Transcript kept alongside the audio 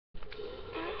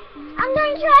I'm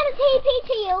going to try to TP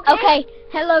to you, okay? Okay,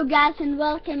 hello guys and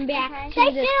welcome back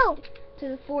to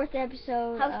the fourth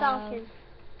episode Host of Dawson.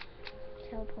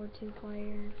 Teleport 2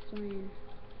 Player Swim.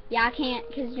 Yeah, I can't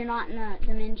because you're not in the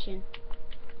dimension.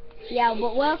 Yeah,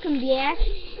 but welcome back.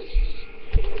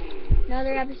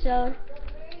 Another episode.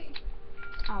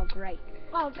 Oh, great.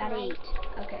 Oh, Gotta great. eat.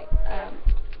 Okay,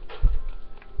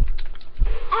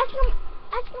 Ask him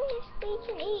if we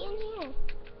can eat in here.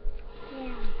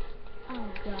 yeah. Oh,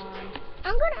 God.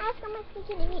 I'm going to ask him if we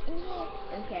can eat in here.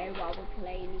 Okay, while we're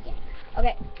playing the game.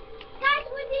 Okay. Guys,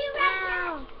 we'll be right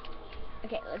now.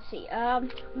 Okay, let's see.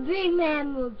 Big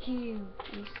man will kill.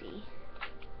 Let me see.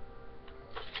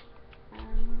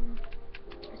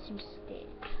 Some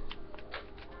sticks.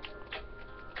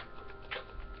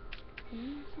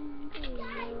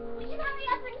 Guys, we should hurry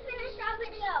up and finish our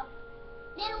video.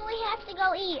 Then we have to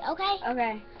go eat, okay?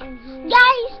 Okay.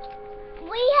 Guys,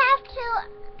 we have to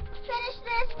finish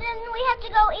this, then we have to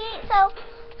go eat, so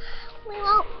we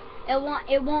won't.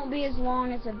 It won't be as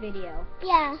long as a video.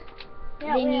 Yeah.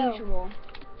 Than usual.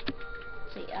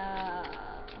 Let's see,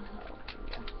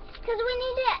 Because we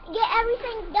need to get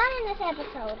everything done in this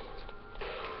episode.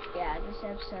 yeah, this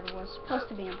episode was supposed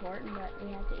to be important, but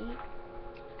we have to eat.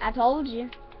 I told you.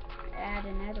 Add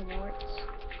another warts.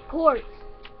 Quartz.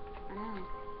 I know.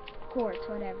 Quartz,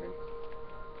 whatever.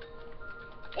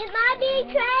 It might be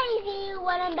crazy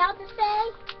what I'm about to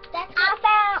say. That's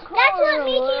what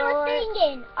Mickey was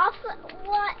thinking.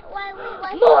 Why we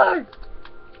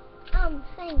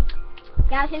thing.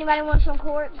 Guys, anybody want some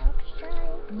quartz? Okay.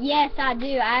 Yes, I do.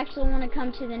 I actually want to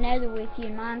come to the nether with you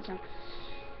and mine some.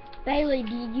 Bailey,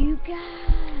 do you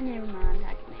guys? Never mind.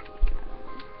 I can make it.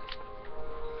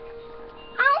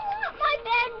 I want my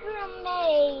bedroom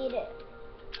made.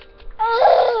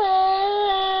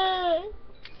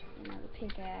 Another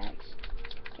pickaxe.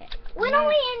 Okay. When are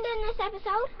we ending this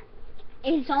episode?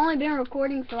 It's only been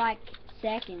recording for like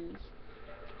seconds.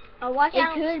 Oh, watch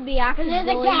out. It could be. I could There's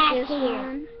a delete gas this here.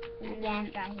 one. There's a gas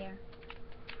guy here.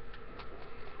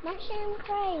 That sounds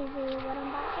crazy, what I'm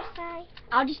about to say.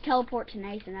 I'll just teleport to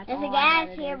Nathan. That's There's all a I gas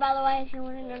gotta here, do. by the way, if you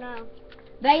wanted to know.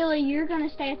 Bailey, you're gonna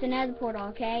stay at the nether portal,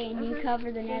 okay? And you Mhm.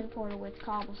 cover the nether portal with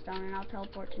cobblestone, and I'll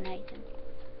teleport to Nathan.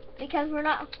 Because we're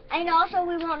not, and also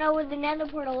we won't know where the nether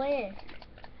portal is.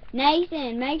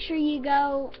 Nathan, make sure you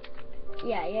go.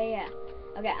 Yeah.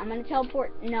 Okay, I'm gonna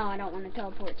teleport. No, I don't want to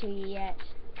teleport to you yet.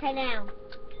 Okay, now.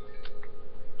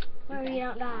 Where Okay. you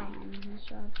don't die.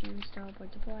 Instructions,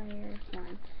 teleport to player.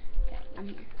 One. Okay, I'm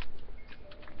here.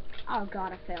 Oh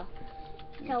God, I fell.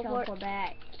 Teleport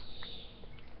back.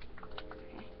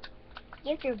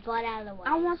 Get your butt out of the way.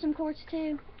 I want some quartz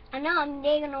too. I know, I'm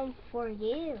digging them for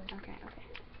you. Okay.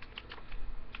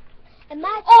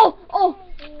 Oh!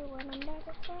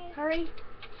 Hurry.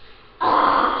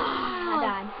 I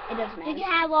died. It doesn't matter. Did you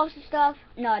have lots of stuff?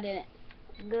 No, I didn't.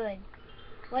 Good.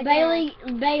 What Bailey.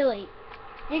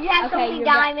 Did you have Okay, something you're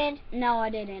diamond? No, I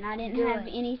didn't. I didn't have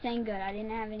Good. anything good. I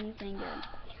didn't have anything good.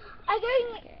 I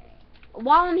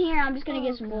While I'm here, I'm just gonna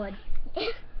get some wood.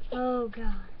 Oh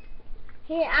God.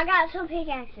 Here, I got some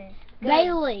pickaxes. Good.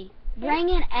 Bailey, bring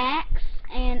an axe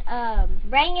and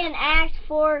Bring an axe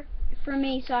for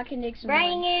me so I can dig some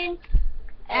bring wood. in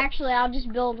Actually, I'll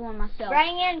just build one myself.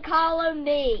 bring in column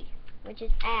B, which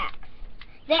is axe.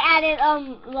 They added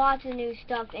lots of new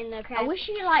stuff in the craft. I wish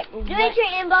you like. Dimitri,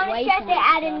 in bonus chest they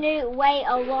waypoint added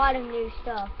stuff. a lot of new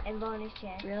stuff in bonus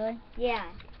chest. Really? Yeah.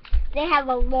 They have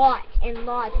a lot and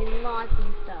lots and lots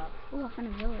of stuff. Oh, I found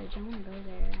a village. I want to go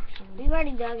there actually. We've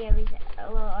already dug everything.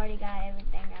 Well, already got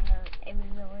everything out of every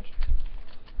village.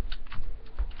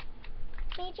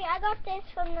 Dimitri, I got this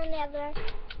from the nether.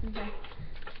 Okay.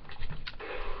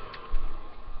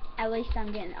 At least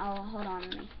I'm getting. Oh, hold on,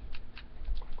 let me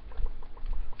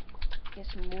get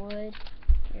some wood.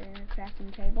 Here,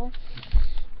 crafting table.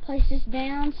 Place this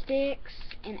down. Sticks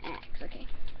and axe. Okay.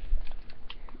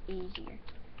 Easier.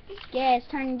 Yeah, it's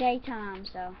turning daytime,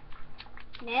 so.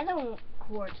 Nether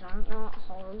quartz aren't not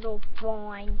hard to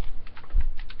find.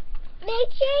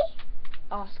 Dimitri?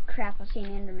 Oh crap! I see an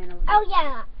Enderman over there. Oh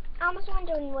yeah. I was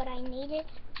wondering what I needed.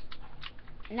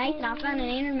 Nathan, I found an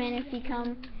Enderman. If you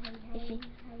come,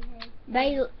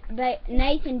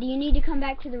 Nathan, do you need to come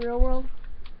back to the real world?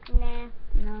 Nah.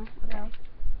 No. Okay. No.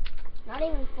 Not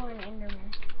even for an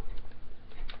Enderman.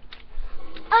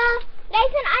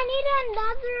 Nathan, I need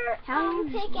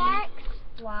another pickaxe.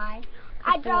 Why?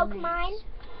 I broke mine.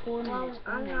 4 minutes.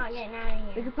 I'm not getting out of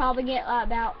We here. could probably get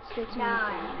about 6 minutes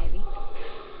in, maybe.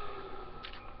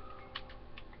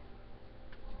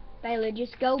 Bailey,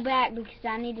 just go back because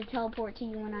I need to teleport to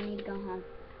you when I need to go home.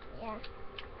 Yeah.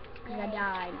 Because I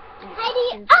died.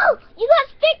 Heidi, oh, you got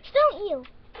sticks, don't you?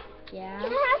 Yeah.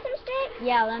 Can I have some sticks?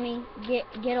 Yeah, let me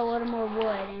get a little more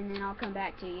wood, and then I'll come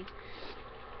back to you.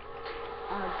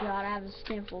 Oh God, I have the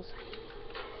sniffles.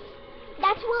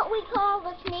 That's what we call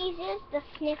the sneezes, the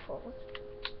sniffles.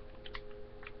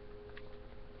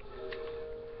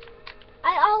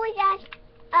 I always ask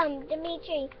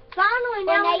Dimitri. Finally,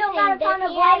 now we don't gotta find a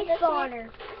blaze spawner.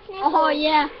 Oh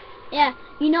yeah, yeah.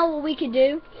 You know what we could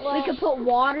do? What? We could put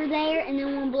water there, and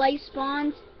then when blaze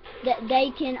spawns, that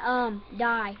they can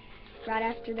die right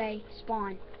after they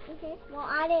spawn. Okay. Well,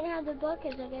 I didn't have the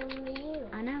buckets. I gave them to you.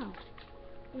 I know.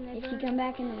 And they If you burned. come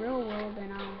back in the real world,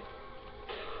 then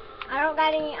I don't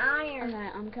got any iron. okay,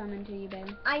 I'm coming to you,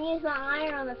 baby. I used my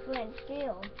iron on the flint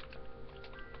steel.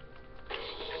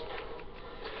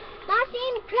 That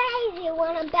seems crazy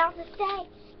what I'm about to say.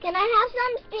 Can I have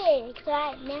some sticks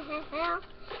right now?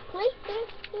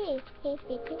 Please.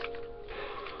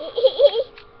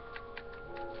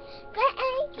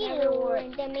 Thank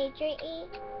you, Dimitri.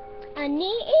 I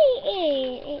need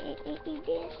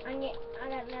this. I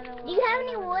got another one. Do you have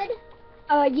any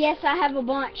wood? Yes, I have a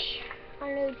bunch.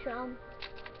 I need some.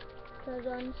 Cause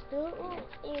I'm still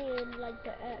in like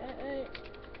the.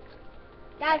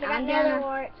 Guys, I got I'm nether gonna-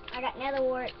 wart. I got nether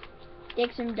wart.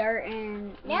 Dig some dirt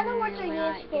and. Nether warts when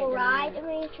are I useful, get right, done-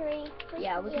 Dimitri?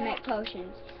 Yeah, we can make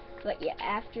potions. But yeah,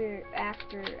 after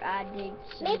I dig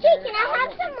some Dimitri, dirt, can I I'll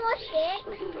have get- some more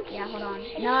sticks? Yeah, hold on.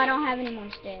 No, I don't have any more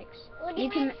sticks. Would you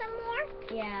can make some more?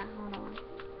 Yeah, hold on.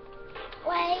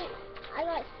 Wait, I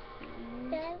got 7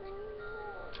 more.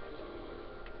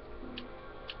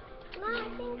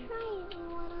 Nothing crazy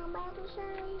what I'm about to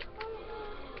say.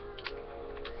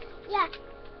 Yeah.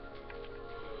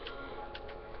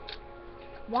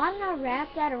 Why did I wrap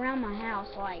that around my house?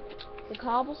 Like, the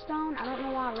cobblestone? I don't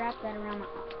know why I wrapped that around my...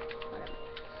 whatever.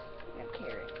 I got a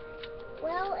carrot.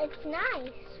 Well, it's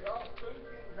nice.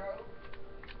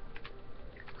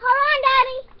 Hold on,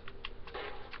 Daddy.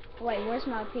 Wait, where's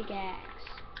my pickaxe?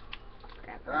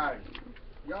 Crap. Right.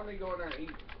 Y'all need to go in there and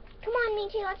eat. Come on,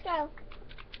 Michi, let's go.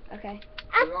 Okay.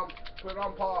 Put it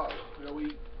on pause. We'll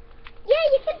eat. Yeah,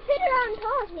 you can put it on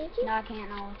pause, Michi. No, I can't.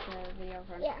 Not with the video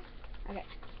front. Yeah. Okay.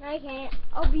 No, you can't.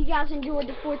 Hope you guys enjoyed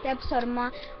the 4th episode of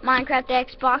Minecraft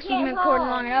Xbox. We've been recording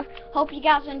long enough. Hope you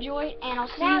guys enjoyed, and I'll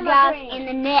see Now you my guys friend. in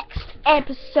the next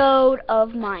episode of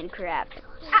Minecraft.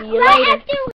 See you Right later. after